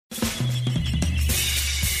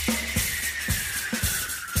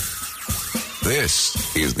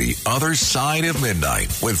This is The Other Side of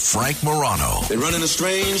Midnight with Frank Morano. They're running a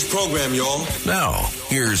strange program, y'all. Now,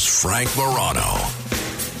 here's Frank Morano.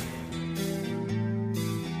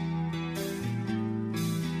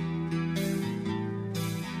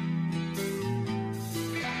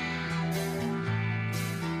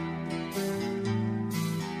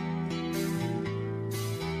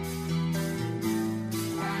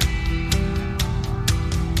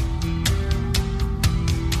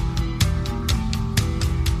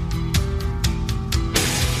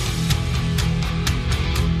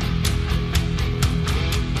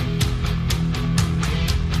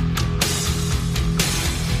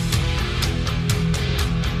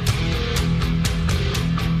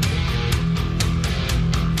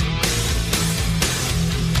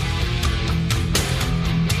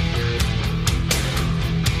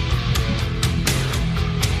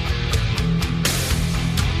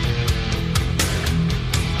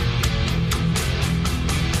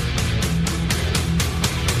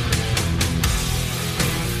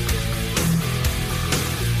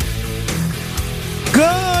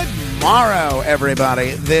 Tomorrow,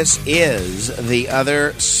 everybody. This is The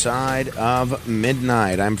Other Side of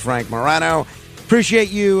Midnight. I'm Frank Morano. Appreciate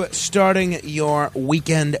you starting your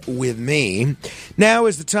weekend with me. Now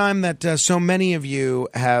is the time that so many of you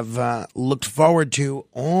have looked forward to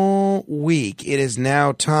all week. It is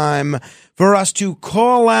now time for us to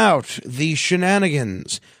call out the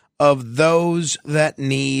shenanigans of those that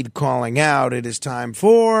need calling out. It is time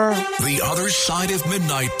for The Other Side of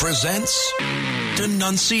Midnight presents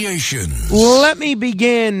Denunciations. Let me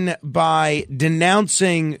begin by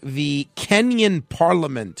denouncing the Kenyan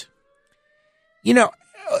parliament. You know,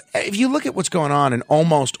 if you look at what's going on in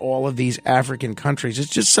almost all of these African countries,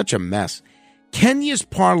 it's just such a mess. Kenya's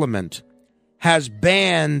parliament has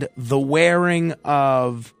banned the wearing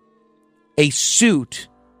of a suit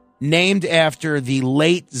named after the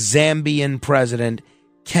late Zambian president,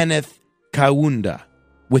 Kenneth Kaunda,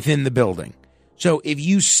 within the building. So if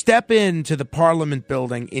you step into the parliament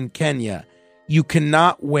building in Kenya, you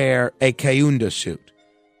cannot wear a Kaunda suit.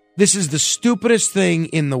 This is the stupidest thing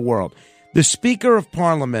in the world. The Speaker of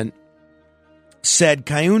Parliament said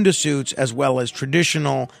Kaunda suits, as well as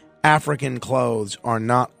traditional African clothes, are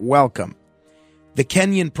not welcome. The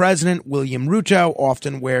Kenyan president, William Ruto,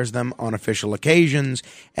 often wears them on official occasions,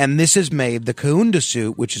 and this has made the Kaunda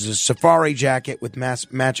suit, which is a safari jacket with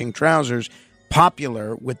matching trousers,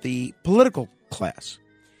 popular with the political class.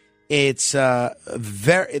 It's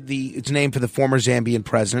it's named for the former Zambian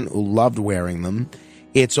president who loved wearing them.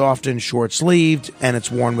 It's often short-sleeved, and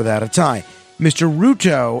it's worn without a tie. Mr.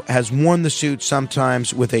 Ruto has worn the suit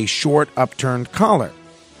sometimes with a short, upturned collar.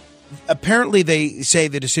 Apparently, they say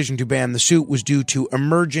the decision to ban the suit was due to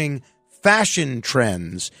emerging fashion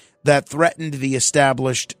trends that threatened the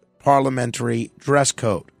established parliamentary dress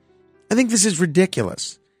code. I think this is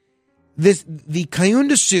ridiculous. The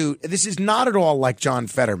Kaunda suit, this is not at all like John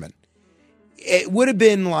Fetterman. It would have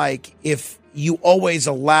been like if you always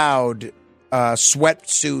allowed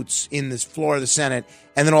sweatsuits in the floor of the Senate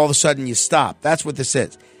and then all of a sudden you stop. That's what this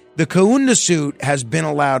is. The Kaunda suit has been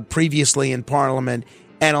allowed previously in Parliament,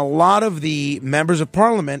 and a lot of the members of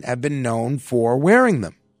Parliament have been known for wearing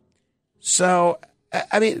them. So,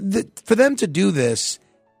 I mean, for them to do this,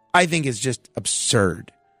 I think is just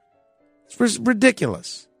absurd. It's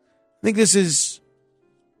ridiculous. I think this is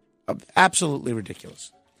absolutely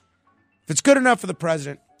ridiculous. If it's good enough for the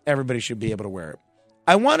president, everybody should be able to wear it.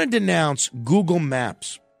 I want to denounce Google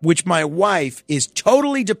Maps, which my wife is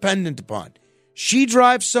totally dependent upon. She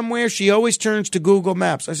drives somewhere, she always turns to Google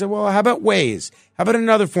Maps. I said, well, how about Waze? How about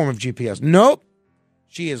another form of GPS? Nope.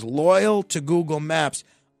 She is loyal to Google Maps.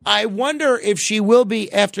 I wonder if she will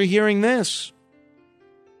be after hearing this.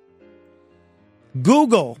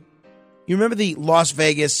 Google, you remember the Las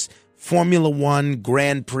Vegas Formula One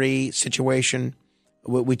Grand Prix situation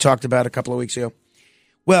we talked about a couple of weeks ago?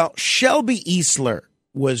 Well, Shelby Easler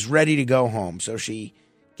was ready to go home, so she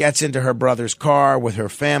gets into her brother's car with her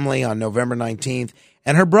family on November 19th,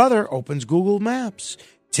 and her brother opens Google Maps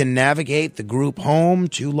to navigate the group home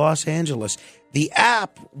to Los Angeles. The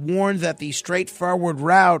app warned that the straightforward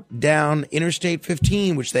route down Interstate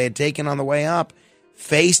 15, which they had taken on the way up,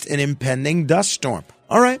 faced an impending dust storm.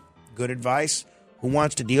 All right, good advice. Who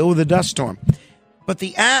wants to deal with a dust storm? But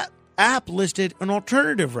the app listed an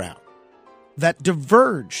alternative route that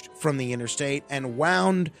diverged from the interstate and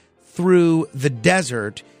wound through the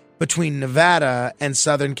desert between Nevada and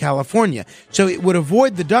Southern California. So it would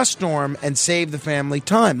avoid the dust storm and save the family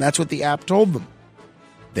time. That's what the app told them.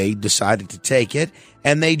 They decided to take it,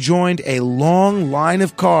 and they joined a long line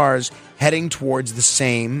of cars heading towards the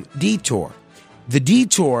same detour. The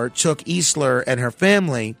detour took Eastler and her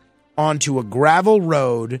family onto a gravel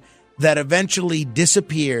road that eventually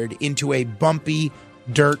disappeared into a bumpy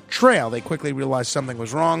dirt trail. They quickly realized something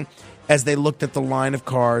was wrong as they looked at the line of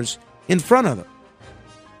cars in front of them.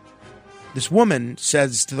 This woman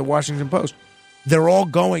says to the Washington Post, they're all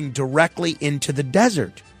going directly into the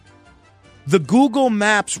desert. The Google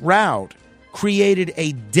Maps route created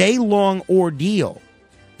a day-long ordeal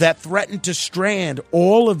that threatened to strand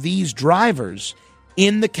all of these drivers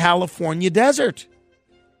in the California desert.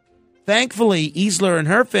 Thankfully, Eastler and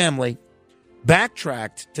her family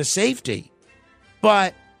backtracked to safety,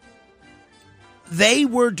 but they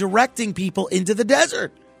were directing people into the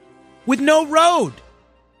desert with no road.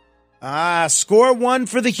 Score one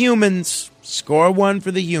for the humans. Score one for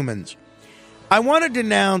the humans. I want to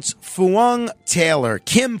denounce Fuang Taylor,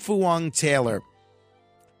 Kim Fuang Taylor.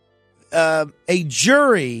 A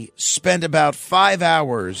jury spent about 5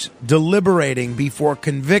 hours deliberating before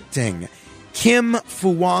convicting Kim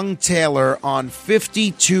Fuang Taylor on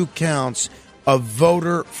 52 counts of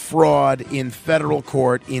voter fraud in federal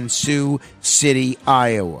court in Sioux City,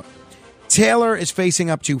 Iowa. Taylor is facing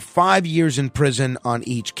up to 5 years in prison on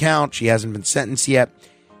each count. She hasn't been sentenced yet.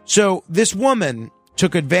 So this woman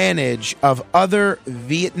took advantage of other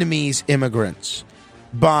Vietnamese immigrants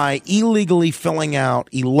by illegally filling out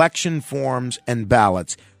election forms and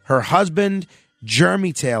ballots. Her husband,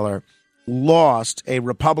 Jeremy Taylor, lost a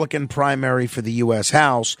Republican primary for the U.S.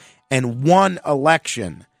 House and won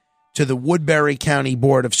election to the Woodbury County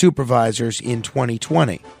Board of Supervisors in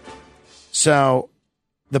 2020. So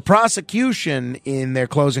the prosecution, in their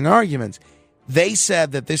closing arguments, they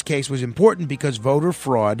said that this case was important because voter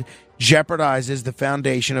fraud jeopardizes the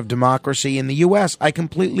foundation of democracy in the U.S. I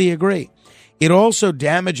completely agree. It also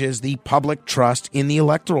damages the public trust in the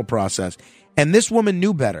electoral process. And this woman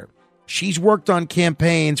knew better. She's worked on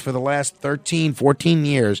campaigns for the last 13, 14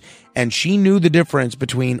 years, and she knew the difference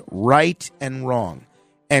between right and wrong.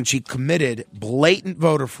 And she committed blatant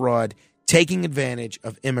voter fraud, taking advantage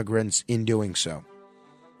of immigrants in doing so.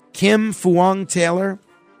 Kim Fuang Taylor,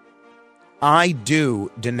 I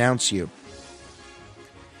do denounce you.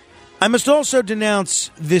 I must also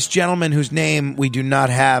denounce this gentleman whose name we do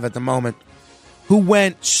not have at the moment, who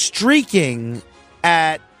went streaking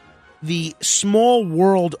at the Small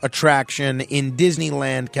World attraction in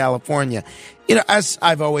Disneyland, California. You know, as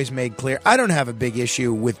I've always made clear, I don't have a big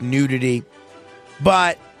issue with nudity,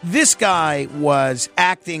 but this guy was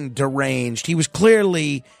acting deranged. He was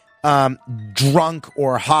clearly drunk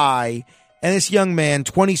or high, and this young man,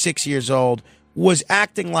 26 years old, was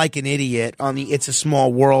acting like an idiot on the It's a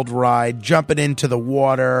Small World ride, jumping into the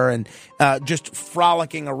water and just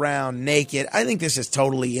frolicking around naked. I think this is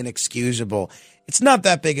totally inexcusable. It's not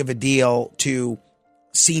that big of a deal to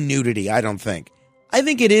see nudity, I don't think. I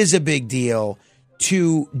think it is a big deal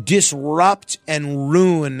to disrupt and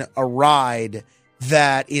ruin a ride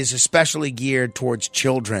that is especially geared towards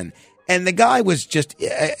children. And the guy was just,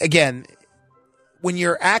 again, when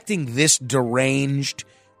you're acting this deranged,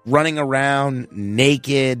 running around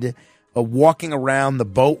naked, walking around the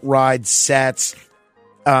boat ride sets,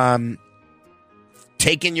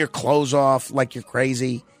 taking your clothes off like you're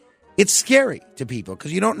crazy, it's scary to people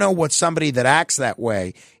because you don't know what somebody that acts that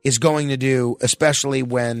way is going to do, especially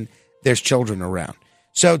when there's children around.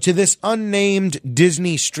 So to this unnamed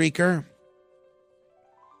Disney streaker,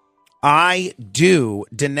 I do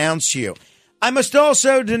denounce you. I must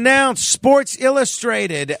also denounce Sports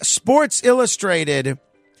Illustrated. Sports Illustrated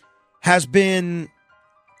has been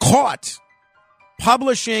caught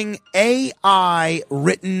publishing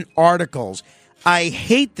AI-written articles. I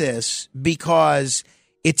hate this because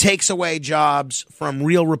it takes away jobs from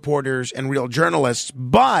real reporters and real journalists,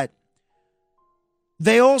 but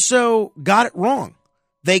they also got it wrong.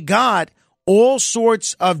 They got all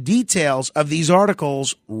sorts of details of these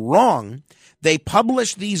articles wrong. They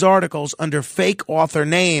published these articles under fake author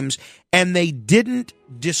names, and they didn't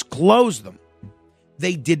disclose them.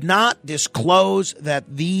 They did not disclose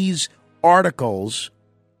that these articles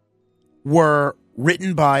were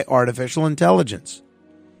written by artificial intelligence.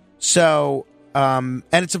 So, and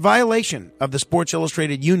it's a violation of the Sports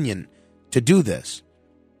Illustrated union to do this.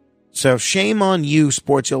 So shame on you,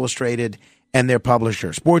 Sports Illustrated and their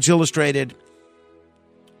publisher. Sports Illustrated,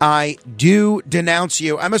 I do denounce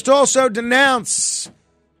you. I must also denounce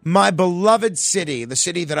my beloved city, the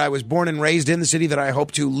city that I was born and raised in, the city that I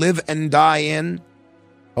hope to live and die in.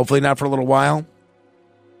 Hopefully not for a little while.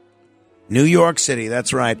 New York City,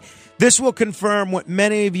 that's right. This will confirm what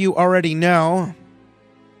many of you already know.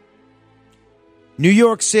 New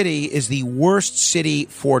York City is the worst city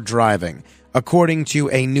for driving. according to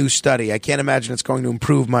a new study. I can't imagine it's going to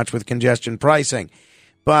improve much with congestion pricing.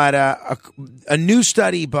 But a new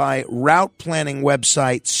study by route planning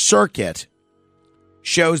website Circuit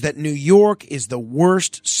shows that New York is the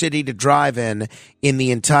worst city to drive in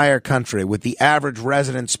the entire country, with the average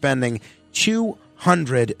resident spending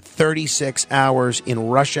 236 hours in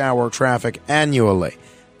rush hour traffic annually.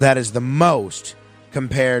 That is the most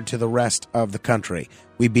compared to the rest of the country.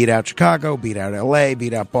 We beat out Chicago, beat out LA,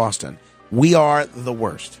 beat out Boston. We are the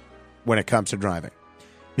worst when it comes to driving.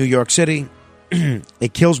 New York City,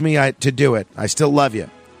 it kills me to do it. I still love you,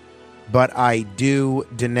 but I do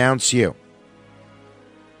denounce you.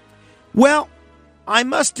 Well, I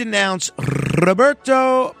must denounce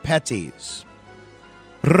Roberto Pettis.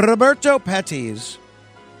 Roberto Pettis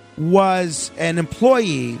was an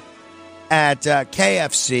employee at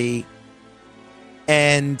KFC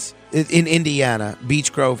and in Indiana,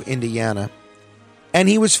 Beech Grove, Indiana, and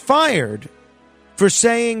he was fired for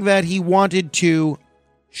saying that he wanted to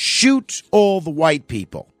shoot all the white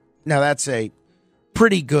people. Now, that's a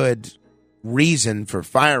pretty good reason for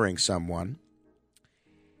firing someone.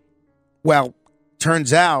 Well,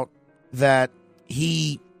 turns out that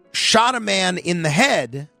he shot a man in the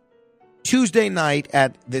head Tuesday night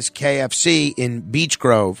at this KFC in Beech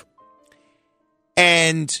Grove,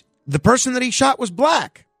 and the person that he shot was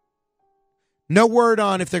black. No word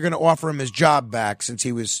on if they're going to offer him his job back since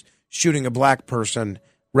he was shooting a black person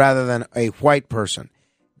rather than a white person.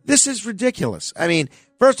 This is ridiculous. I mean,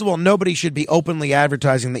 first of all, nobody should be openly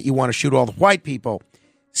advertising that you want to shoot all the white people.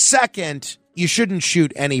 Second, you shouldn't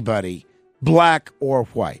shoot anybody, black or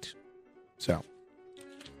white. So,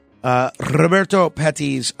 Roberto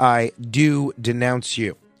Pettis, I do denounce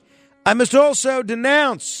you. I must also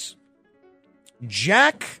denounce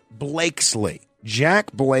Jack Blakesley.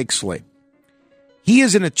 Jack Blakesley. He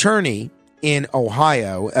is an attorney in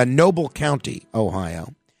Ohio, Noble County,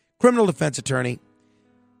 Ohio, criminal defense attorney.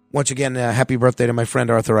 Once again, happy birthday to my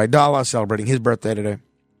friend Arthur Aidala, celebrating his birthday today,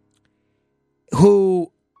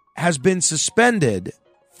 who has been suspended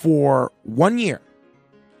for 1 year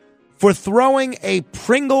for throwing a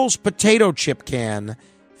Pringles potato chip can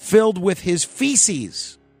filled with his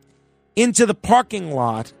feces into the parking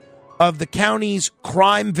lot of the county's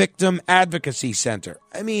Crime Victim Advocacy Center.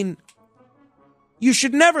 I mean, you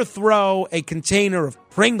should never throw a container of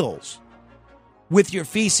Pringles with your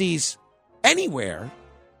feces anywhere,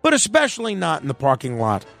 but especially not in the parking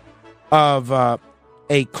lot of a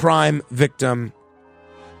crime victim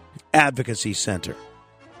advocacy center.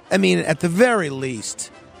 I mean, at the very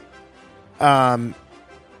least, make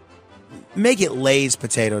it Lay's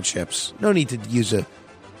potato chips. No need to use a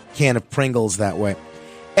can of Pringles that way.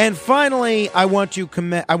 And finally, I want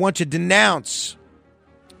to denounce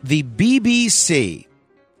the BBC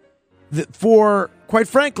for, quite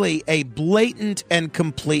frankly, a blatant and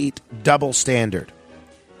complete double standard.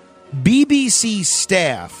 BBC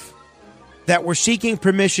staff that were seeking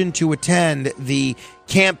permission to attend the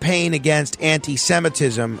Campaign Against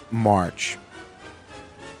Anti-Semitism march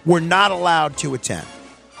were not allowed to attend.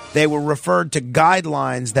 They were referred to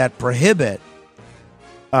guidelines that prohibit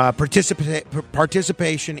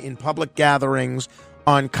participation in public gatherings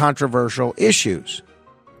on controversial issues.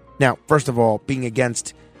 Now, first of all, being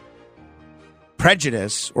against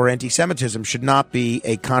prejudice or anti-Semitism should not be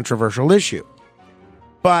a controversial issue.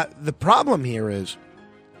 But the problem here is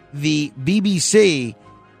the BBC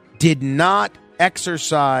did not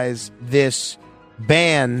exercise this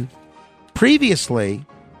ban previously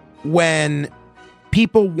when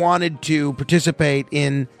people wanted to participate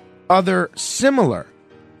in other similar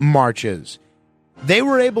marches. They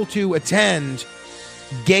were able to attend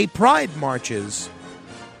gay pride marches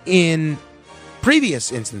in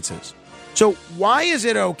previous instances. So why is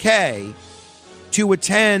it okay to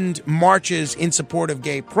attend marches in support of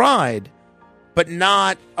gay pride, but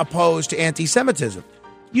not opposed to anti-Semitism?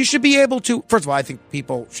 You should be able to, first of all, I think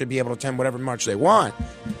people should be able to attend whatever march they want,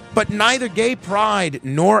 but neither gay pride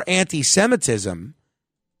nor anti-Semitism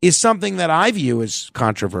is something that I view as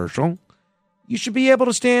controversial. You should be able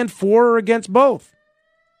to stand for or against both.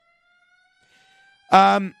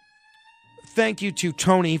 Thank you to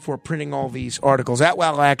Tony for printing all these articles out.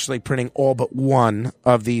 Well, actually printing all but one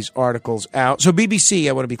of these articles out. So BBC,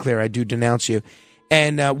 I want to be clear, I do denounce you.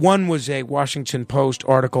 And one was a Washington Post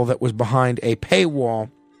article that was behind a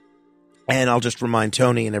paywall. And I'll just remind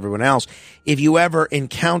Tony and everyone else, if you ever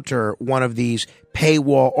encounter one of these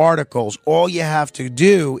paywall articles, all you have to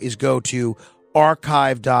do is go to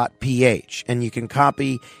archive.ph, and you can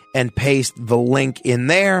copy and paste the link in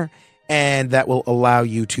there, and that will allow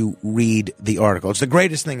you to read the article. It's the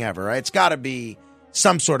greatest thing ever, right? It's got to be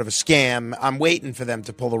some sort of a scam. I'm waiting for them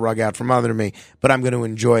to pull the rug out from under me, but I'm going to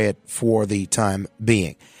enjoy it for the time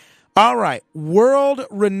being. All right.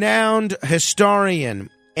 World-renowned historian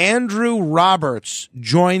Andrew Roberts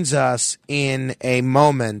joins us in a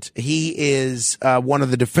moment. He is one of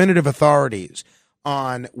the definitive authorities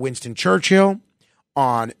on Winston Churchill,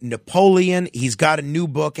 on Napoleon. He's got a new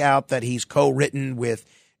book out that he's co-written with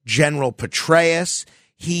General Petraeus.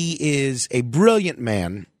 He is a brilliant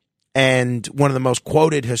man and one of the most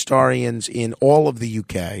quoted historians in all of the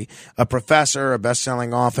UK, a professor, a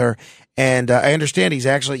best-selling author, and I understand he's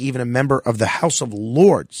actually even a member of the House of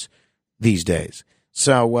Lords these days.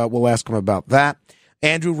 So we'll ask him about that.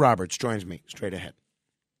 Andrew Roberts joins me straight ahead.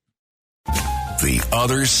 The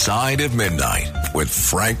Other Side of Midnight with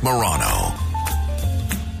Frank Morano.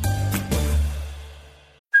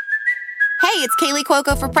 Hey, it's Kaylee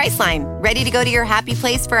Cuoco for Priceline. Ready to go to your happy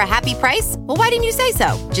place for a happy price? Well, why didn't you say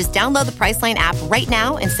so? Just download the Priceline app right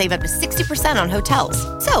now and save up to 60% on hotels.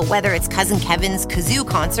 So whether it's Cousin Kevin's Kazoo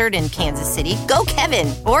Concert in Kansas City, go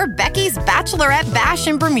Kevin, or Becky's Bachelorette Bash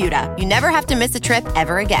in Bermuda, you never have to miss a trip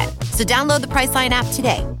ever again. So download the Priceline app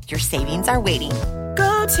today. Your savings are waiting.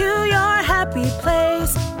 Go to your happy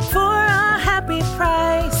place for a happy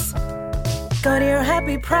price. Go to your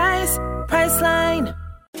happy price, Priceline.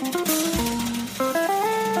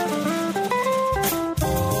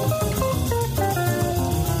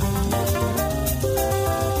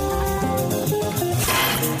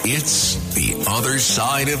 It's The Other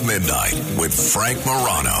Side of Midnight with Frank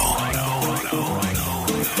Morano.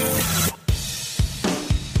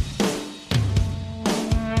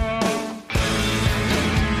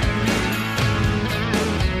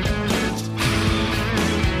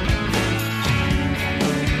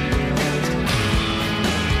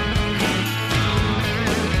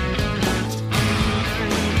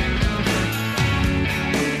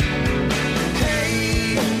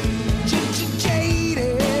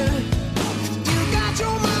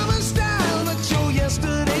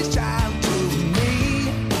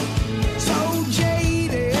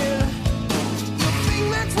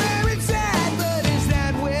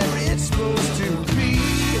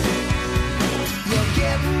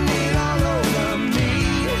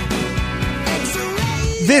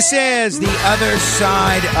 This is The Other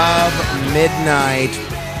Side of Midnight.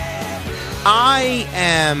 I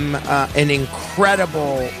am an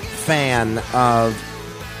incredible fan of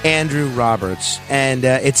Andrew Roberts, and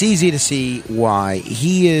it's easy to see why.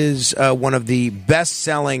 He is one of the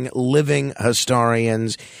best-selling living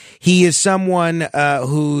historians. He is someone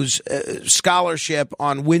whose scholarship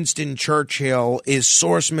on Winston Churchill is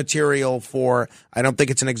source material for, I don't think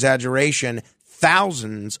it's an exaggeration,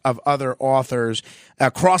 thousands of other authors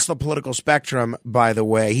across the political spectrum, by the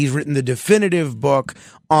way. He's written the definitive book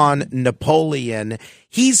on Napoleon.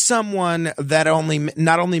 He's someone that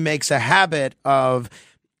not only makes a habit of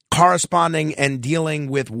corresponding and dealing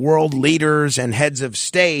with world leaders and heads of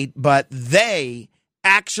state, but they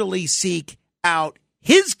actually seek out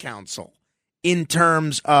his counsel in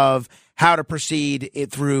terms of how to proceed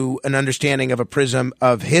through an understanding of a prism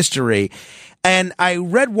of history. And I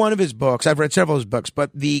read one of his books. I've read several of his books,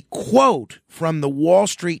 but the quote from the Wall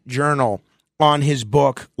Street Journal on his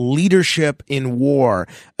book, Leadership in War,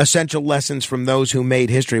 Essential Lessons from Those Who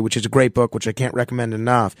Made History, which is a great book, which I can't recommend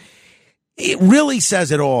enough. It really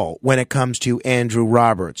says it all when it comes to Andrew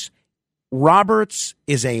Roberts. Roberts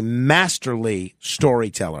is a masterly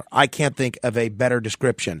storyteller. I can't think of a better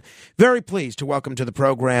description. Very pleased to welcome to the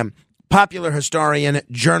program popular historian,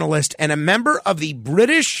 journalist, and a member of the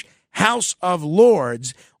British House of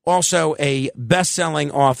Lords, also a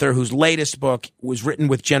best-selling author whose latest book was written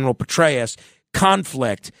with General Petraeus,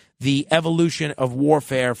 Conflict, The Evolution of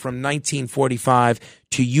Warfare from 1945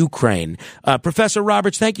 to Ukraine. Professor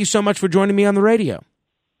Roberts, thank you so much for joining me on the radio.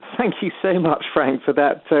 Thank you so much, Frank, for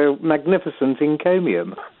that magnificent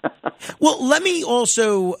encomium. Well, let me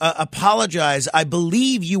also apologize. I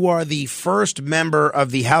believe you are the first member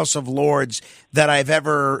of the House of Lords that I've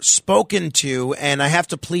ever spoken to, and I have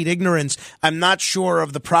to plead ignorance. I'm not sure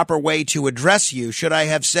of the proper way to address you. Should I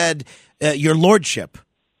have said your lordship?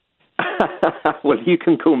 Well, you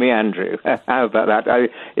can call me Andrew. How about that?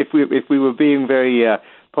 If we were being very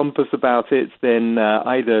pompous about it, then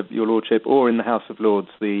either your lordship or in the House of Lords,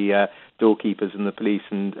 the doorkeepers and the police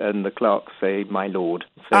and the clerks say my lord.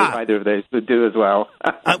 So either of those would do as well.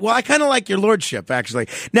 Well, I kind of like your lordship, actually.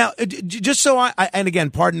 Now, just so and again,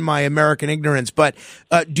 pardon my American ignorance, but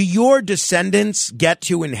do your descendants get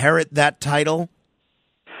to inherit that title?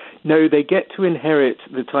 No, they get to inherit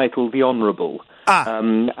the title the Honourable.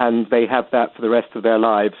 and they have that for the rest of their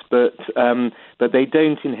lives. But they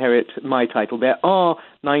don't inherit my title. There are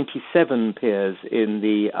 97 peers in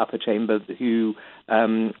the upper chamber who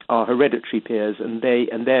are hereditary peers, and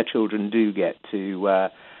their children do get to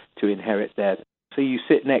inherit their. So you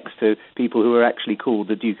sit next to people who are actually called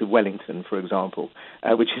the Duke of Wellington, for example,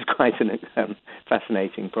 which is quite a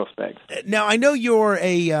fascinating prospect. Now, I know you're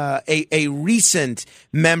a recent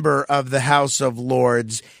member of the House of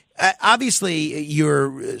Lords. Obviously,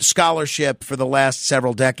 your scholarship for the last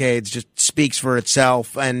several decades just speaks for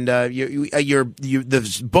itself, and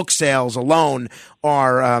the book sales alone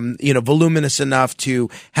are voluminous enough to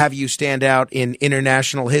have you stand out in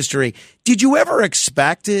international history. Did you ever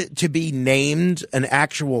expect it to be named an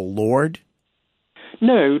actual lord?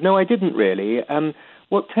 No, I didn't really.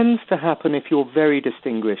 What tends to happen if you're very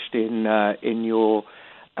distinguished in your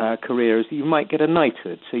career is you might get a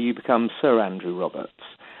knighthood, so you become Sir Andrew Roberts.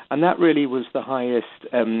 And that really was the highest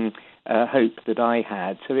hope that I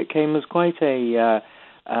had. So it came as quite a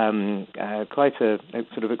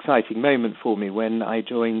sort of exciting moment for me when I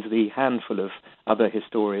joined the handful of other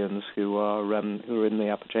historians who are in the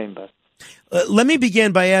upper chamber. Let me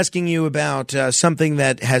begin by asking you about something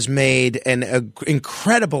that has made an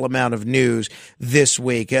incredible amount of news this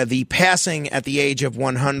week. The passing at the age of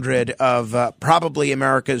 100 of probably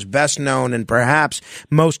America's best known and perhaps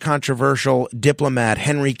most controversial diplomat,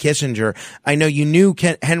 Henry Kissinger. I know you knew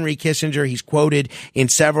Henry Kissinger. He's quoted in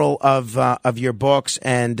several of your books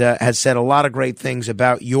and has said a lot of great things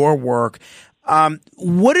about your work.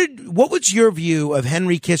 What was your view of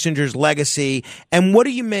Henry Kissinger's legacy, and what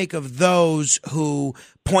do you make of those who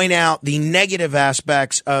point out the negative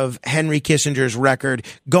aspects of Henry Kissinger's record,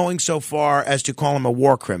 going so far as to call him a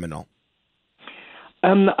war criminal?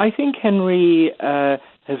 I think Henry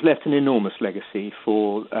has left an enormous legacy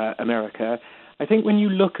for America. I think when you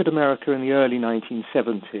look at America in the early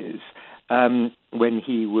 1970s, when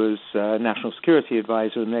he was National Security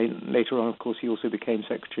Advisor, and later on, of course, he also became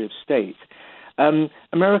Secretary of State.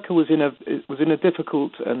 America was in a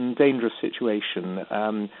difficult and dangerous situation,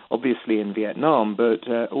 obviously in Vietnam, but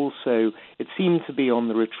also it seemed to be on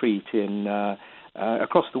the retreat in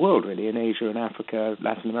across the world, really, in Asia and Africa,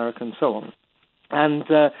 Latin America, and so on.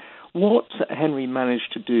 And what Henry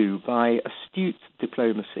managed to do by astute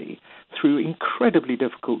diplomacy through incredibly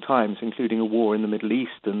difficult times, including a war in the Middle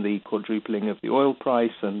East and the quadrupling of the oil price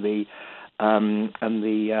and the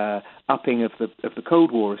upping of the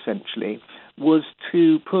Cold War, essentially, was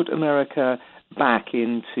to put America back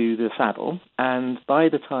into the saddle. And by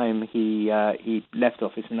the time he left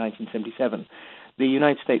office in 1977, the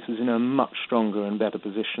United States was in a much stronger and better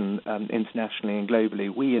position internationally and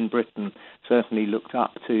globally. We in Britain certainly looked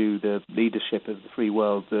up to the leadership of the free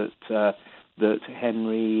world that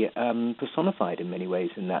Henry personified in many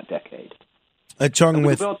ways in that decade. And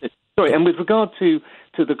with regard to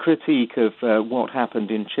the critique of what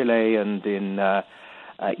happened in Chile and in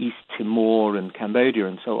East Timor and Cambodia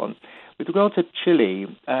and so on, with regard to Chile,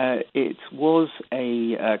 it was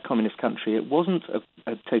a communist country. It wasn't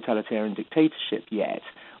a totalitarian dictatorship yet,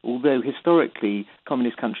 although historically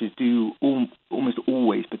communist countries do almost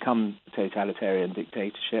always become totalitarian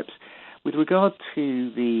dictatorships. With regard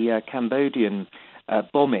to the Cambodian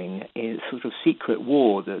bombing, a sort of secret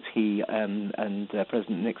war that he and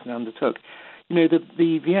President Nixon undertook,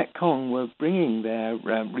 the Viet Cong were bringing their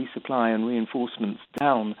resupply and reinforcements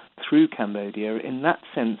down through Cambodia. In that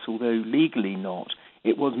sense, although legally not,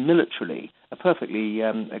 it was militarily a perfectly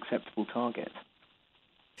acceptable target.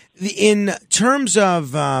 In terms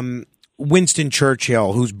of Winston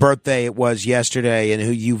Churchill, whose birthday it was yesterday and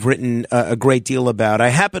who you've written a great deal about, I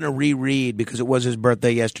happen to reread, because it was his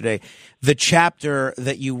birthday yesterday, the chapter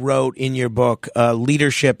that you wrote in your book,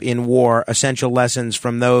 Leadership in War, Essential Lessons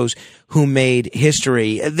from Those Who Made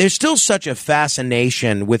History. There's still such a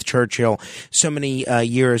fascination with Churchill so many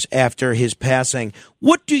years after his passing.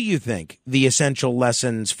 What do you think the essential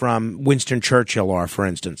lessons from Winston Churchill are, for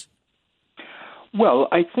instance? Well,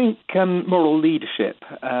 I think moral leadership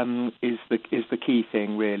is the key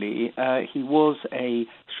thing, really. He was a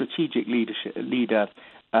strategic leader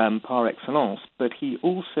par excellence, but he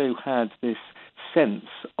also had this sense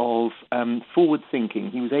of forward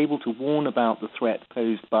thinking. He was able to warn about the threat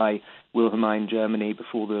posed by Wilhelmine Germany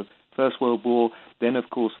before the First World War, then, of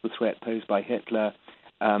course, the threat posed by Hitler.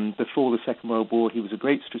 Before the Second World War, he was a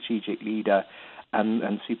great strategic leader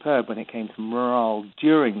and superb when it came to morale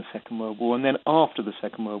during the Second World War. And then after the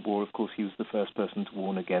Second World War, of course, he was the first person to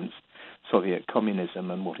warn against Soviet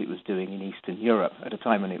communism and what it was doing in Eastern Europe at a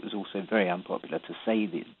time when it was also very unpopular to say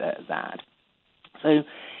that. So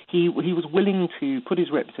he was willing to put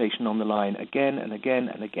his reputation on the line again and again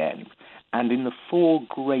and again. And in the four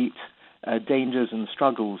great dangers and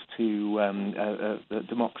struggles that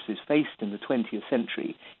democracies faced in the 20th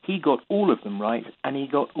century, he got all of them right, and he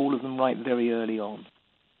got all of them right very early on.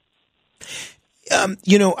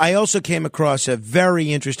 I also came across a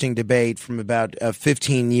very interesting debate from about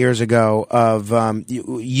 15 years ago of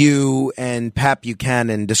you and Pat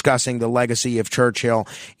Buchanan discussing the legacy of Churchill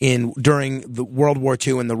during the World War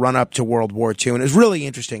II and the run-up to World War II. And it was really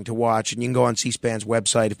interesting to watch. And you can go on C-SPAN's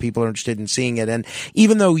website if people are interested in seeing it. And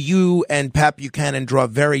even though you and Pat Buchanan draw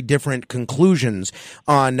very different conclusions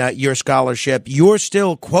on your scholarship, you're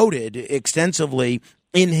still quoted extensively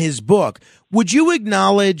in his book. Would you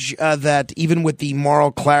acknowledge that even with the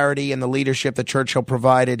moral clarity and the leadership that Churchill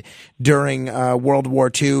provided during World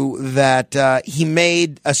War II, that he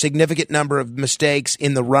made a significant number of mistakes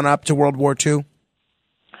in the run-up to World War II?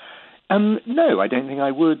 No, I don't think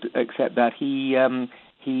I would accept that. He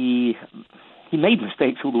made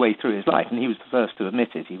mistakes all the way through his life, and he was the first to admit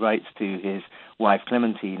it. He writes to his wife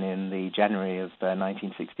Clementine in the January of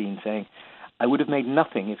 1916 saying, "I would have made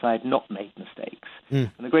nothing if I had not made mistakes." And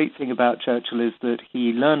the great thing about Churchill is that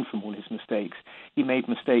he learned from all his mistakes. He made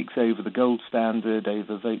mistakes over the gold standard,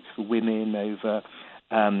 over votes for women, over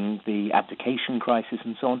the abdication crisis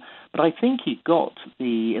and so on. But I think in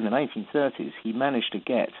the 1930s, he managed to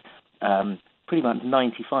get pretty much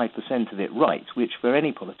 95% of it right, which for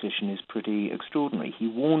any politician is pretty extraordinary. He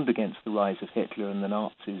warned against the rise of Hitler and the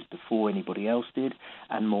Nazis before anybody else did,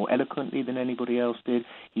 and more eloquently than anybody else did.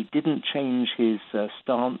 He didn't change his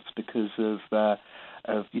stance because of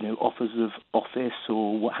offers of office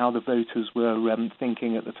or how the voters were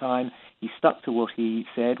thinking at the time. He stuck to what he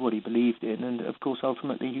said, what he believed in, and of course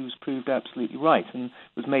ultimately he was proved absolutely right and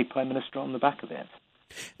was made Prime Minister on the back of it.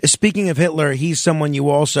 Speaking of Hitler, he's someone you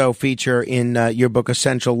also feature in your book,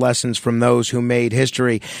 Essential Lessons from Those Who Made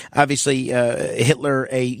History. Obviously, Hitler,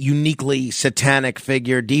 a uniquely satanic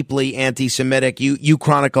figure, deeply anti-Semitic. You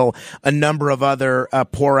chronicle a number of other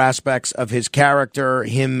poor aspects of his character,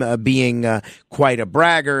 him being quite a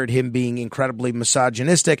braggart, him being incredibly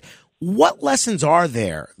misogynistic. What lessons are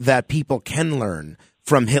there that people can learn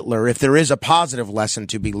from Hitler, if there is a positive lesson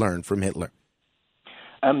to be learned from Hitler?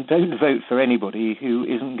 Don't vote for anybody who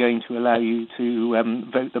isn't going to allow you to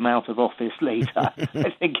vote them out of office later.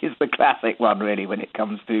 I think is the classic one, really, when it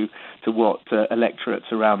comes to what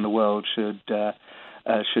electorates around the world should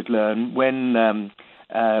learn. When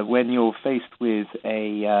you're faced with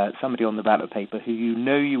somebody on the ballot paper who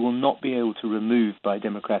you will not be able to remove by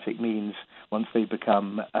democratic means once they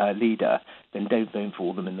become leader, then don't vote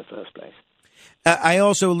for them in the first place. I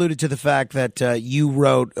also alluded to the fact that you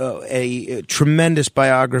wrote a tremendous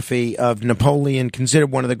biography of Napoleon,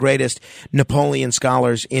 considered one of the greatest Napoleon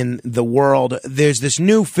scholars in the world. There's this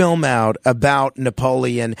new film out about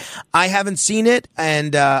Napoleon. I haven't seen it,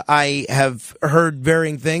 and I have heard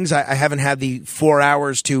varying things. I haven't had the 4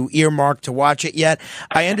 hours to earmark to watch it yet.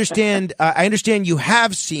 I understand you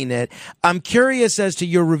have seen it. I'm curious as to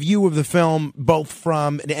your review of the film, both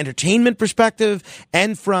from an entertainment perspective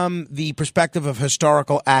and from the perspective of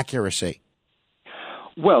historical accuracy.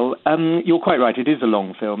 Well, you're quite right. It is a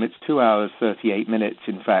long film. It's 2 hours, 38 minutes,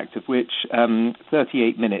 in fact, of which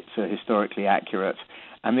 38 minutes are historically accurate,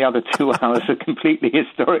 and the other 2 hours are completely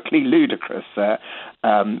historically ludicrous,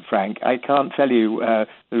 Frank. I can't tell you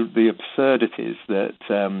the absurdities that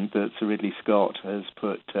Sir Ridley Scott has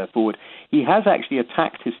put forward. He has actually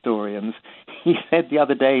attacked historians. He said the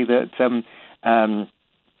other day that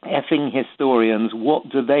effing historians, what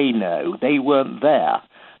do they know? They weren't there,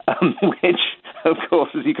 which, of course,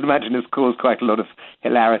 as you can imagine, has caused quite a lot of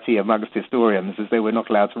hilarity amongst historians, as they were not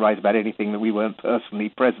allowed to write about anything that we weren't personally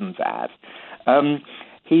present at.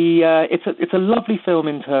 It's a lovely film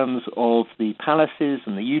in terms of the palaces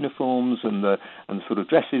and the uniforms and the sort of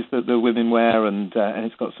dresses that the women wear, and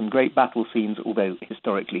it's got some great battle scenes, although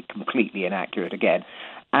historically completely inaccurate again.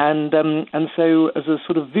 And so as a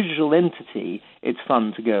sort of visual entity, it's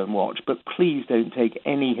fun to go and watch. But please don't take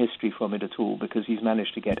any history from it at all, because he's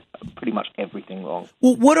managed to get pretty much everything wrong.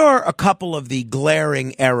 Well, what are a couple of the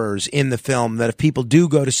glaring errors in the film that if people do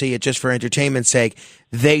go to see it just for entertainment's sake,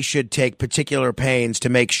 they should take particular pains to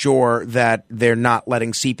make sure that they're not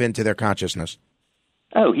letting seep into their consciousness?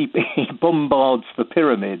 Oh, he bombards the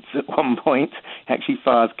pyramids at one point. He actually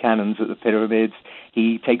fires cannons at the pyramids.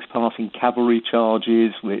 He takes part in cavalry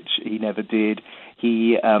charges, which he never did.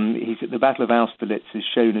 The Battle of Austerlitz is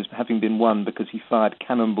shown as having been won because he fired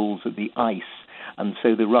cannonballs at the ice, and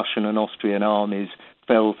so the Russian and Austrian armies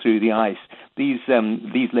fell through the ice. these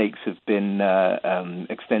lakes have been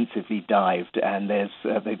extensively dived, and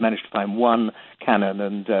they've managed to find one cannon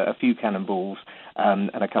and a few cannonballs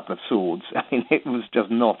and a couple of swords. I mean, it was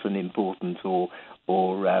just not an important or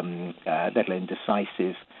let alone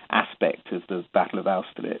decisive aspect of the Battle of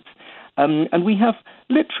Austerlitz. And we have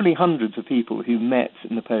literally hundreds of people who met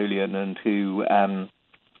Napoleon and who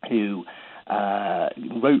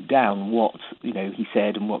wrote down what he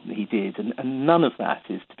said and what he did, and none of that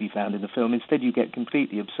is to be found in the film. Instead, you get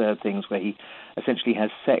completely absurd things where he essentially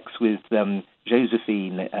has sex with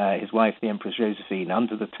Josephine, his wife, the Empress Josephine,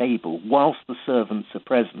 under the table whilst the servants are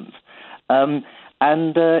present. In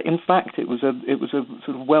fact, it was a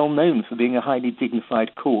sort of well known for being a highly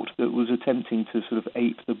dignified court that was attempting to sort of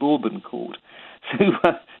ape the Bourbon court. So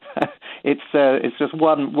it's just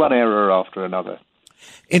one error after another.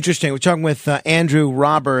 Interesting. We're talking with Andrew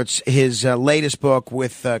Roberts. His latest book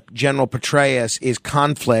with General Petraeus is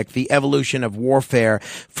Conflict, The Evolution of Warfare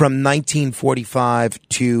from 1945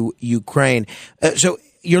 to Ukraine. So,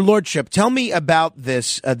 Your Lordship, tell me about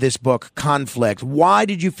this book, Conflict. Why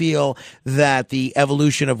did you feel that the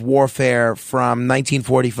evolution of warfare from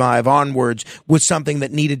 1945 onwards was something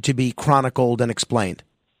that needed to be chronicled and explained?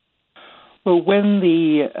 Well, when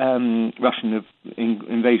the Russian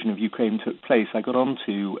invasion of Ukraine took place, I got on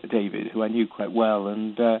to David, who I knew quite well,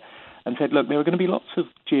 and said, look, there are going to be lots of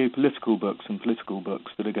geopolitical books and political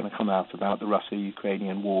books that are going to come out about the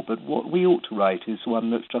Russo-Ukrainian war, but what we ought to write is one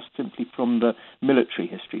that's just simply from the military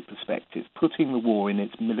history perspective, putting the war in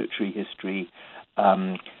its military history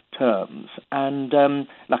terms. And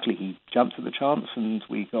luckily he jumped at the chance, and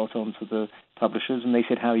we got on to the publishers, and they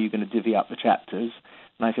said, how are you going to divvy up the chapters?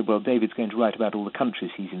 And I said, well, David's going to write about all the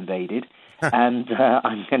countries he's invaded, and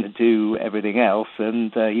I'm going to do everything else.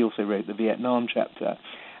 And he also wrote the Vietnam chapter.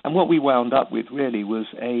 And what we wound up with really was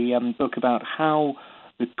a book about how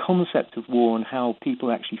the concept of war and how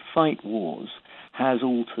people actually fight wars has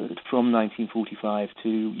altered from 1945 to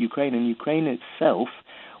Ukraine. And Ukraine itself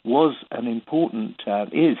is an important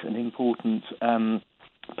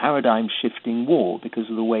paradigm-shifting war because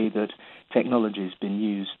of the way that technology has been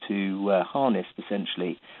used to harness,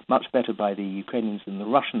 essentially, much better by the Ukrainians than the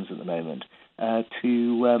Russians at the moment,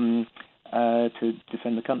 to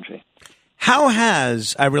defend the country. How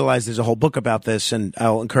has, I realize there's a whole book about this, and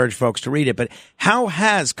I'll encourage folks to read it, but how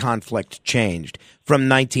has conflict changed from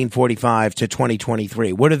 1945 to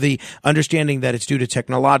 2023? What are the understanding that it's due to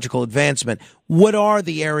technological advancement? What are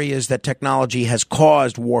the areas that technology has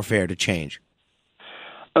caused warfare to change?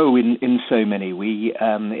 Oh, in so many. We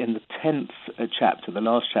in the 10th chapter, the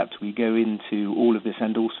last chapter, we go into all of this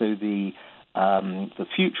and also the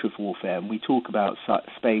future of warfare. And we talk about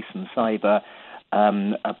space and cyber,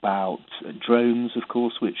 about drones, of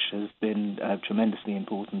course, which has been tremendously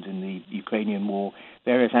important in the Ukrainian war,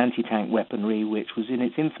 various anti-tank weaponry, which was in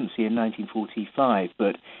its infancy in 1945,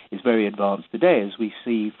 but is very advanced today, as we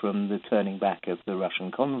see from the turning back of the Russian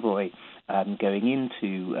convoy going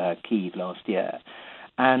into Kyiv last year.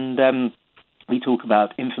 And we talk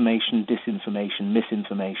about information, disinformation,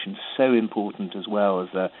 misinformation, so important as well as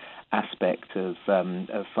an aspect of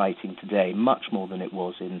fighting today, much more than it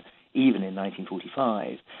was even in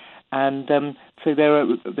 1945. And so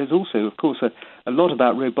there's also, of course, a lot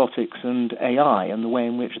about robotics and AI and the way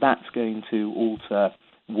in which that's going to alter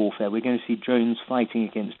warfare. We're going to see drones fighting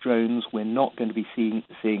against drones. We're not going to be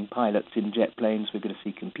seeing pilots in jet planes. We're going to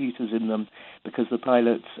see computers in them because the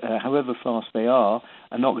pilots, however fast they are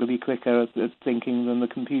not going to be quicker at thinking than the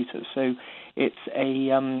computers. So it's a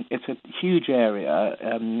huge area.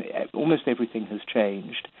 Almost everything has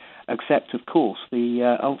changed, except, of course,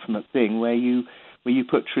 the ultimate thing where you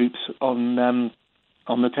put troops on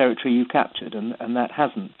the territory you've captured, and that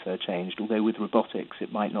hasn't changed, although with robotics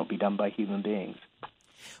it might not be done by human beings.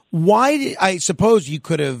 Why, I suppose you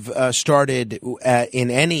could have started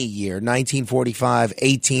in any year, 1945,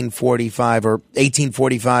 1845, or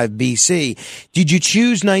 1845 BC. Did you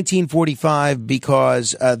choose 1945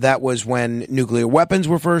 because that was when nuclear weapons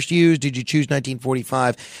were first used? Did you choose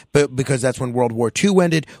 1945 because that's when World War II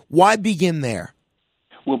ended? Why begin there?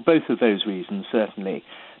 Well, both of those reasons, certainly.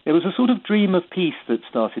 There was a sort of dream of peace that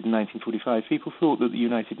started in 1945. People thought that the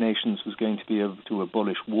United Nations was going to be able to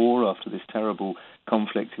abolish war after this terrible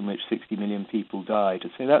conflict in which 60 million people died.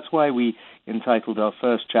 So that's why we entitled our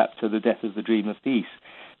first chapter, The Death of the Dream of Peace,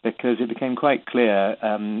 because it became quite clear,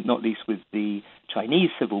 not least with the Chinese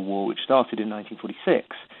Civil War, which started in 1946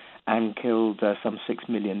 and killed some 6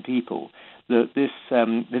 million people, that this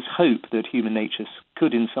hope that human nature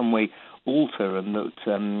could in some way alter and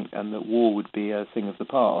that war would be a thing of the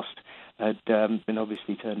past had been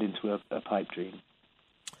obviously turned into a pipe dream.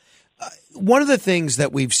 One of the things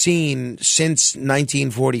that we've seen since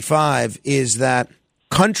 1945 is that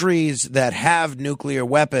countries that have nuclear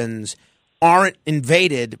weapons aren't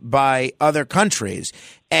invaded by other countries.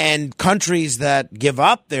 And countries that give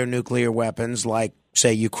up their nuclear weapons, like,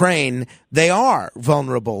 say, Ukraine, they are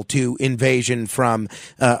vulnerable to invasion from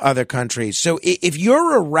other countries. So if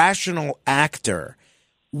you're a rational actor,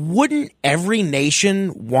 wouldn't every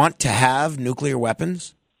nation want to have nuclear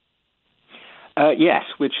weapons? Yes,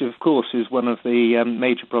 which, of course, is one of the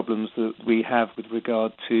major problems that we have with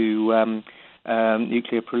regard to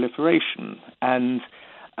nuclear proliferation. And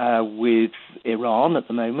with Iran at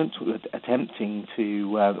the moment attempting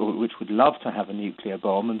to, or which would love to have a nuclear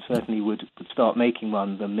bomb and certainly would start making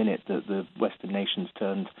one the minute that the Western nations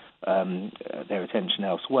turned their attention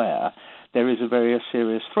elsewhere, there is a very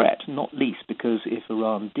serious threat, not least because if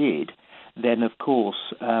Iran did, then, of course,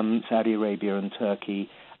 Saudi Arabia and Turkey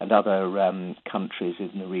and other countries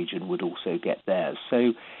in the region would also get theirs.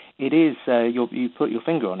 So it is, you put your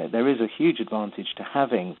finger on it, there is a huge advantage to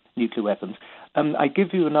having nuclear weapons. I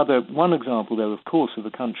give you one example, though, of course, of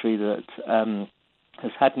a country that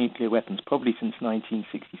has had nuclear weapons probably since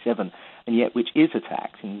 1967, and yet which is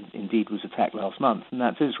attacked, and indeed was attacked last month, and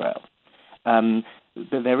that's Israel.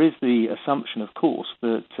 But there is the assumption, of course,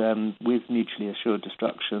 that with mutually assured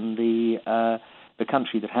destruction, the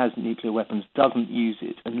country that has nuclear weapons doesn't use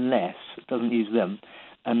them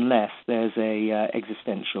unless there's a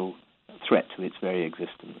existential threat to its very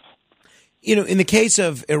existence. You know, in the case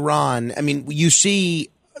of Iran, I mean, you see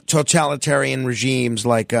totalitarian regimes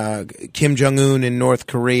like Kim Jong-un in North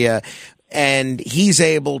Korea, and he's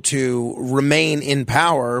able to remain in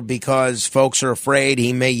power because folks are afraid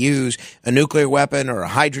he may use a nuclear weapon or a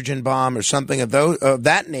hydrogen bomb or something of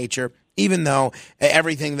that nature, even though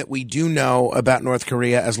everything that we do know about North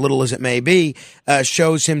Korea, as little as it may be,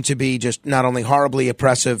 shows him to be just not only horribly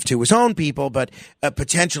oppressive to his own people, but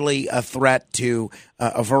potentially a threat to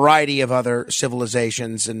a variety of other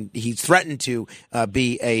civilizations. And he's threatened to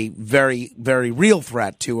be a very, very real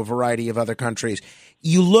threat to a variety of other countries.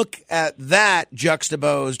 You look at that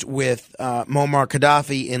juxtaposed with Muammar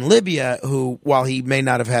Gaddafi in Libya, who, while he may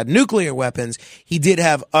not have had nuclear weapons, he did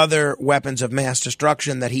have other weapons of mass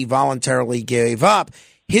destruction that he voluntarily gave up.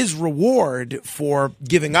 His reward for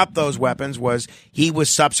giving up those weapons was he was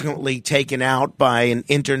subsequently taken out by an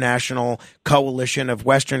international coalition of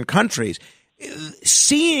Western countries.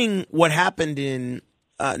 Seeing what happened in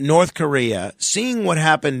North Korea, seeing what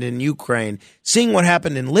happened in Ukraine, seeing what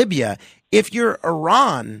happened in Libya, if you're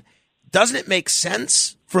Iran, doesn't it make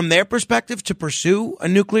sense from their perspective to pursue a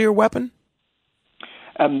nuclear weapon?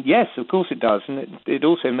 Yes, of course it does. And it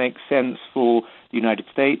also makes sense for the United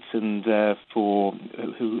States and for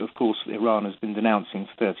who, of course, Iran has been denouncing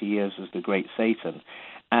for 30 years as the Great Satan,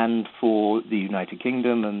 and for the United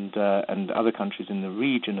Kingdom and other countries in the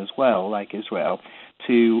region as well, like Israel,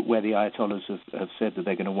 to where the Ayatollahs have said that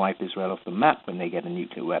they're going to wipe Israel off the map when they get a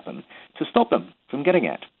nuclear weapon, to stop them from getting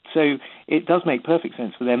it. So it does make perfect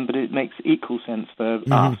sense for them, but it makes equal sense for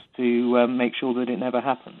us to make sure that it never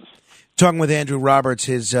happens. Talking with Andrew Roberts,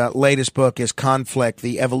 his latest book is Conflict,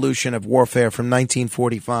 The Evolution of Warfare from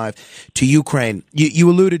 1945 to Ukraine. You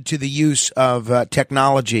alluded to the use of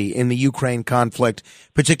technology in the Ukraine conflict,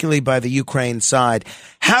 particularly by the Ukraine side.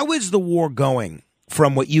 How is the war going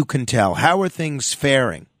from what you can tell? How are things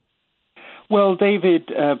faring? Well, David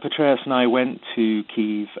Petraeus and I went to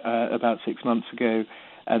Kyiv about 6 months ago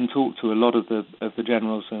and talked to a lot of the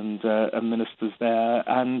generals and ministers there,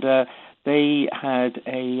 and they had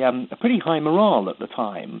a pretty high morale at the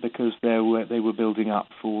time because they were building up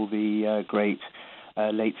for the great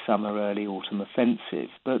late summer, early autumn offensive.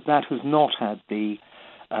 But that has not had the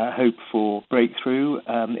hope for breakthrough.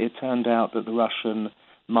 It turned out that the Russian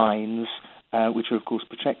mines, which are of course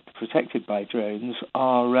protected by drones,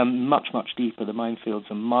 are much, much deeper. The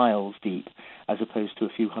minefields are miles deep, as opposed to a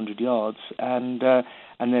few hundred yards, and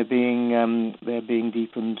they're being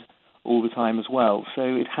deepened all the time as well. So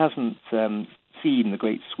it hasn't seen the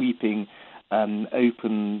great sweeping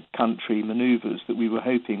open country maneuvers that we were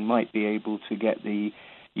hoping might be able to get the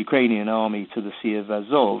Ukrainian army to the Sea of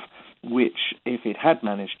Azov, which, if it had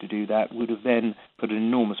managed to do that, would have then put an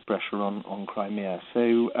enormous pressure on Crimea.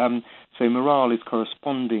 So morale is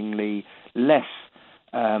correspondingly less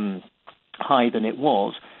high than it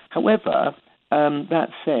was. However, that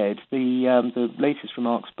said, the latest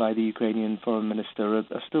remarks by the Ukrainian foreign minister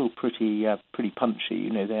are still pretty punchy. You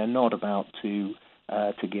know, they are not about to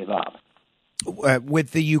give up.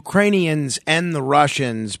 With the Ukrainians and the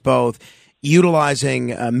Russians both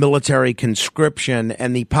utilizing military conscription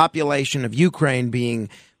and the population of Ukraine being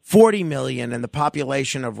 40 million and the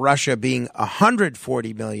population of Russia being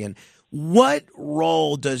 140 million. What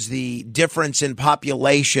role does the difference in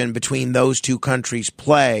population between those two countries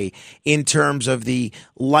play in terms of the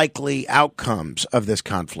likely outcomes of this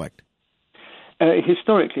conflict?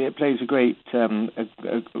 Historically, it plays a great deal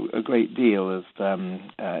of.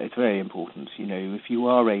 It's very important. If you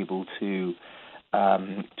are able to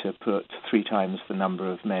put 3 times the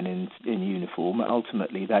number of men in uniform,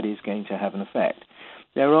 ultimately that is going to have an effect.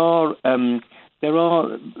 There are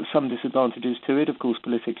some disadvantages to it. Of course,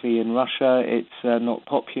 politically in Russia, it's not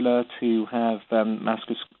popular to have mass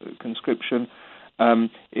conscription.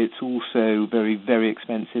 It's also very, very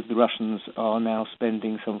expensive. The Russians are now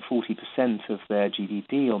spending some 40% of their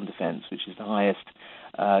GDP on defense, which is the highest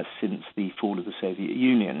since the fall of the Soviet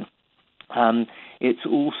Union. You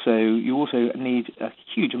also need a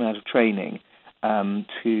huge amount of training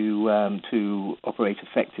to operate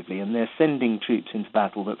effectively, and they're sending troops into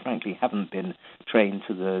battle that frankly haven't been trained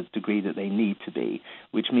to the degree that they need to be,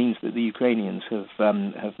 which means that the Ukrainians have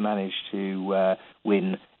managed to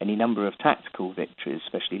win any number of tactical victories,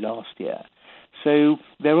 especially last year. So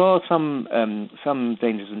there are some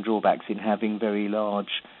dangers and drawbacks in having very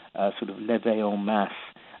large sort of levée en masse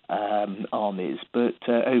armies, but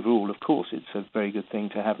overall, of course, it's a very good thing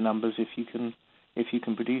to have numbers if you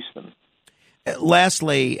can produce them.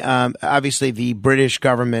 Lastly, obviously the British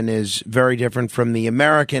government is very different from the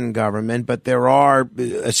American government, but there are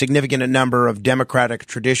a significant number of democratic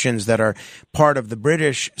traditions that are part of the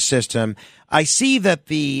British system. I see that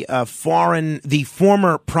the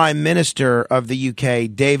former Prime Minister of the UK,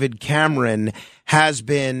 David Cameron, has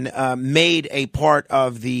been made a part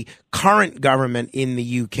of the current government in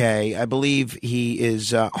the UK. I believe he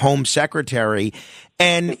is Home Secretary.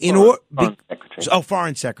 And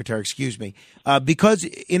Foreign Secretary, excuse me. Because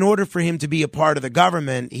in order for him to be a part of the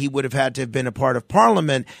government, he would have had to have been a part of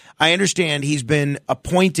Parliament. I understand he's been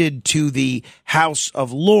appointed to the House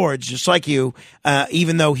of Lords, just like you,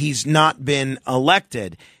 even though he's not been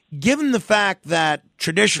elected. Given the fact that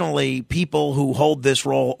traditionally people who hold this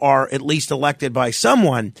role are at least elected by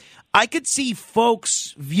someone, I could see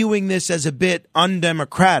folks viewing this as a bit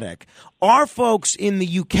undemocratic. Are folks in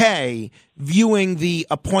the UK viewing the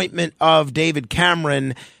appointment of David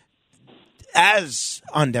Cameron as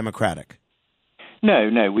undemocratic?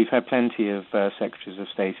 No. We've had plenty of secretaries of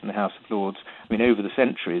state in the House of Lords. I mean, over the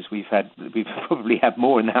centuries, we've probably had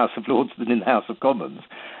more in the House of Lords than in the House of Commons.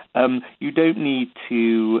 You don't need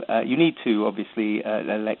to. You need to obviously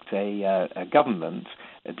elect a government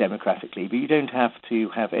democratically, but you don't have to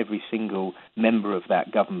have every single member of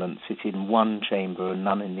that government sit in one chamber and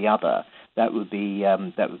none in the other. That would be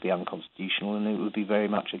unconstitutional, and it would be very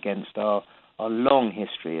much against our long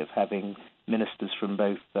history of having ministers from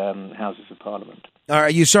both houses of Parliament. Are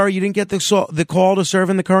you sorry you didn't get the call to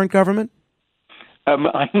serve in the current government? I'm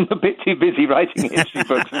a bit too busy writing history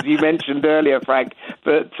books, as you mentioned earlier, Frank.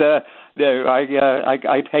 But no,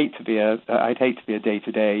 I'd hate to be a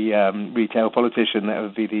day-to-day retail politician. That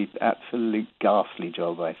would be the absolute ghastly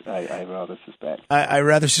job. I rather suspect. I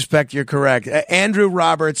rather suspect you're correct. Andrew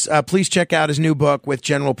Roberts, please check out his new book with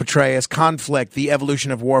General Petraeus, "Conflict: The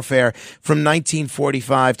Evolution of Warfare from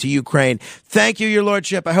 1945 to Ukraine." Thank you, Your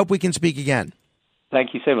Lordship. I hope we can speak again.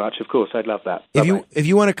 Thank you so much. Of course, I'd love that. If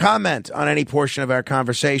you want to comment on any portion of our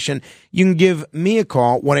conversation, you can give me a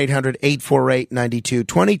call,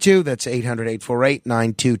 1-800-848-9222. That's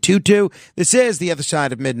 800-848-9222. This is The Other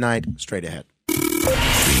Side of Midnight. Straight ahead.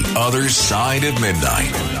 The Other Side of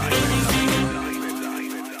Midnight.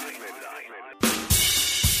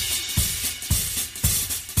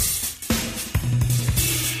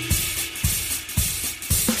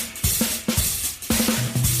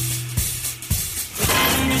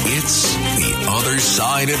 It's The Other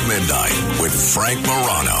Side of Midnight with Frank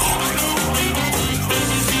Morano.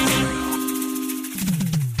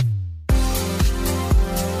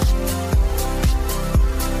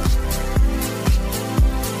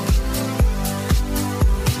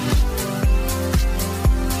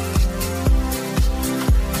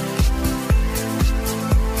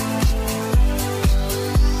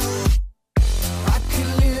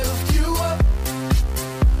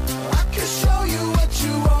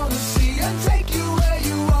 Take you where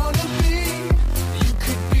you wanna be. You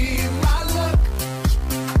could be my luck.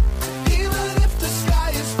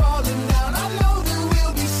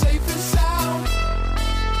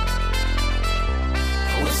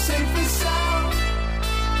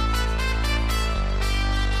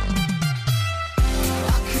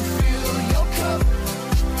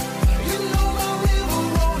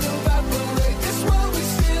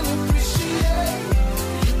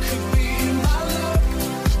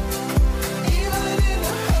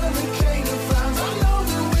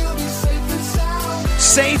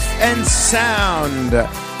 Safe and Sound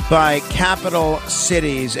by Capital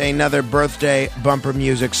Cities, another birthday bumper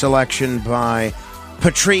music selection by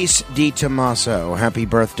Patrice DiTomaso. Happy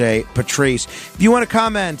birthday, Patrice. If you want to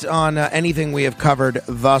comment on anything we have covered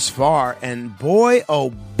thus far, and boy, oh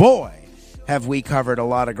boy, have we covered a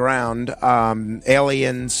lot of ground.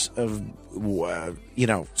 Aliens, of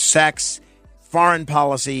sex, foreign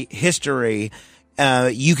policy, history.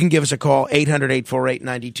 You can give us a call,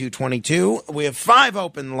 800-848-9222. We have 5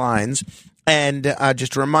 open lines. And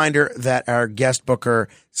just a reminder that our guest booker,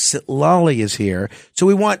 Sitlali, is here. So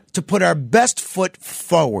we want to put our best foot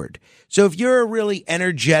forward. So if you're a really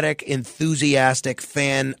energetic, enthusiastic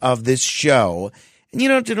fan of this show, and you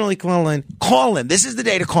don't generally call in. This is the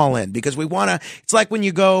day to call in, because we want to. It's like when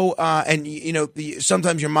you go and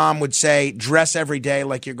sometimes your mom would say, dress every day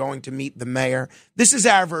like you're going to meet the mayor. This is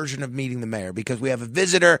our version of meeting the mayor, because we have a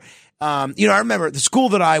visitor. I remember the school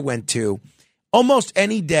that I went to. Almost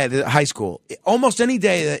any day, the high school, almost any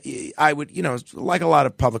day that I would, like a lot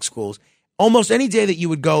of public schools, almost any day that you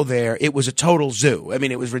would go there, it was a total zoo. I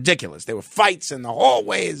mean, it was ridiculous. There were fights in the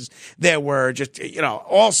hallways. There were just,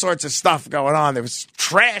 all sorts of stuff going on. There was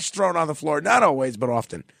trash thrown on the floor. Not always, but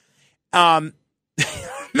often. I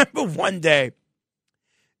remember one day,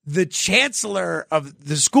 the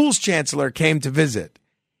school's chancellor came to visit,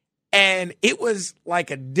 and it was like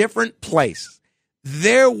a different place.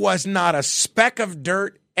 There was not a speck of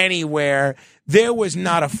dirt anywhere. There was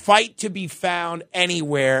not a fight to be found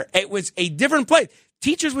anywhere. It was a different place.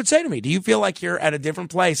 Teachers would say to me, do you feel like you're at a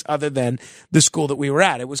different place other than the school that we were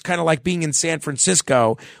at? It was kind of like being in San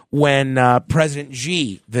Francisco when President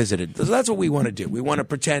Xi visited. So that's what we want to do. We want to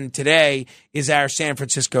pretend today is our San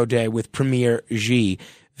Francisco day with Premier Xi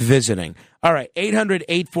visiting. All right,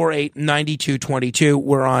 800-848-9222.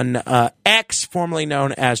 We're on X, formerly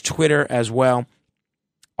known as Twitter, as well.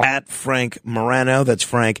 At Frank Morano. That's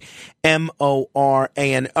Frank, Morano.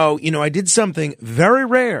 I did something very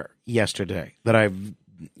rare yesterday that I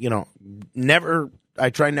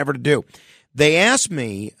try never to do. They asked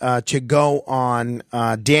me to go on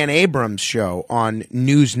Dan Abrams' show on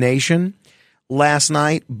News Nation last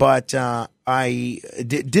night, but I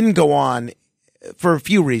didn't go on for a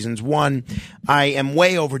few reasons. One, I am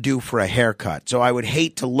way overdue for a haircut, so I would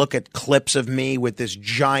hate to look at clips of me with this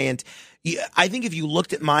giant... I think if you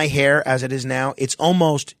looked at my hair as it is now, it's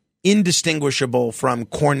almost indistinguishable from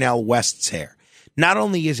Cornel West's hair. Not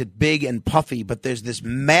only is it big and puffy, but there's this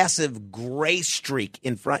massive gray streak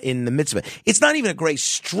in the midst of it. It's not even a gray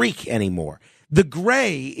streak anymore. The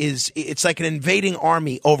gray it's like an invading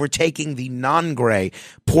army overtaking the non-gray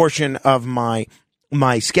portion of my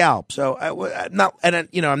scalp. So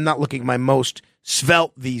I'm not looking my most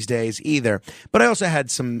svelte these days either. But I also had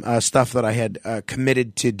some stuff that I had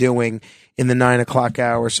committed to doing in the 9 o'clock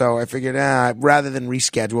hour. So I figured, rather than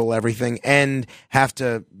reschedule everything and have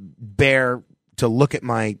to bear to look at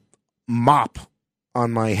my mop on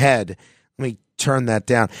my head, let me turn that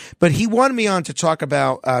down. But he wanted me on to talk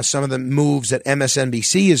about some of the moves that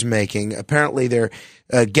MSNBC is making. Apparently they're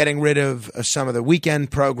getting rid of some of the weekend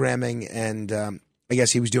programming, and I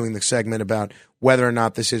guess he was doing the segment about whether or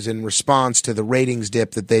not this is in response to the ratings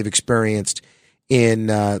dip that they've experienced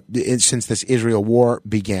since this Israel war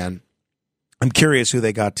began. I'm curious who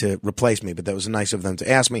they got to replace me, but that was nice of them to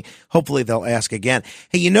ask me. Hopefully they'll ask again.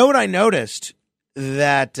 Hey, you know what I noticed?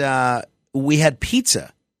 That we had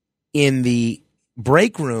pizza in the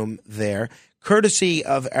break room there, courtesy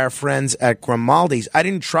of our friends at Grimaldi's. I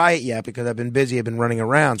didn't try it yet because I've been busy. I've been running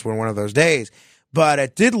around. So we're one of those days. But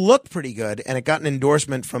it did look pretty good, and it got an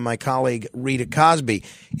endorsement from my colleague, Rita Cosby.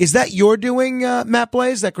 Is that your doing, Matt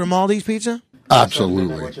Blaze, that Grimaldi's pizza?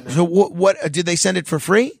 Absolutely. So what did they send it for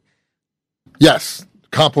free? Yes,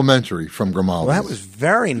 complimentary from Grimaldi's. Well, that was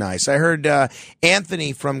very nice. I heard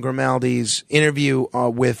Anthony from Grimaldi's interview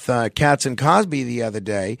with Katz and Cosby the other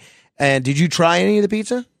day. And did you try any of the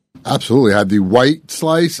pizza? Absolutely. I had the white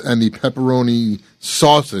slice and the pepperoni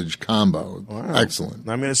sausage combo. Wow. Excellent.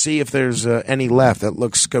 I'm going to see if there's any left. That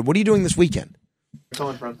looks good. What are you doing this weekend?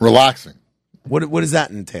 Relaxing. What does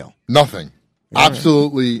that entail? Nothing.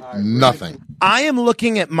 Absolutely nothing. I am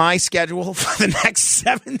looking at my schedule for the next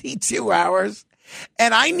 72 hours,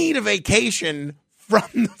 and I need a vacation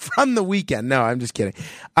from the weekend. No, I'm just kidding.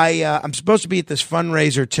 I'm supposed to be at this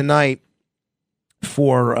fundraiser tonight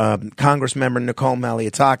for Congress member Nicole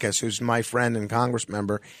Malliotakis, who's my friend and Congress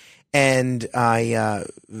member. And I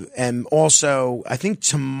am also, I think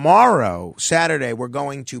tomorrow, Saturday, we're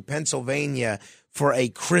going to Pennsylvania for a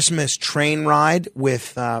Christmas train ride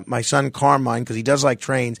with my son Carmine, because he does like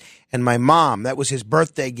trains, and my mom. That was his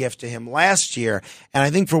birthday gift to him last year, and I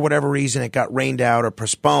think for whatever reason it got rained out or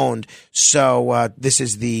postponed, so this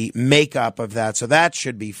is the makeup of that, so that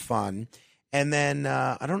should be fun. And then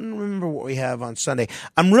I don't remember what we have on Sunday.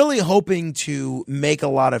 I'm really hoping to make a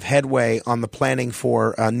lot of headway on the planning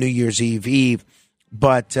for New Year's Eve,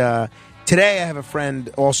 but today I have a friend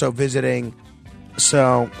also visiting,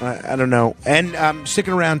 so I don't know. And I'm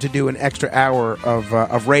sticking around to do an extra hour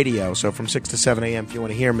of radio, so from 6 to 7 a.m. if you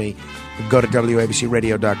want to hear me, go to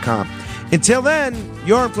WABCRadio.com. Until then,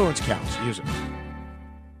 your influence counts. Use it.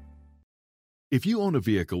 If you own a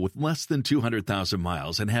vehicle with less than 200,000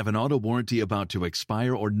 miles and have an auto warranty about to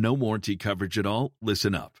expire or no warranty coverage at all,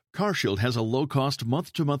 listen up. CarShield has a low-cost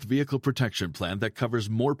month-to-month vehicle protection plan that covers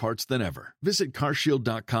more parts than ever. Visit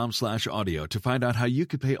carshield.com/audio to find out how you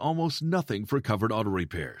could pay almost nothing for covered auto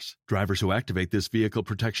repairs. Drivers who activate this vehicle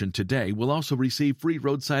protection today will also receive free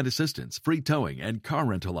roadside assistance, free towing, and car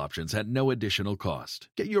rental options at no additional cost.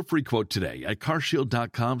 Get your free quote today at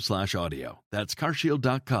carshield.com/audio. That's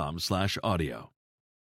carshield.com/audio.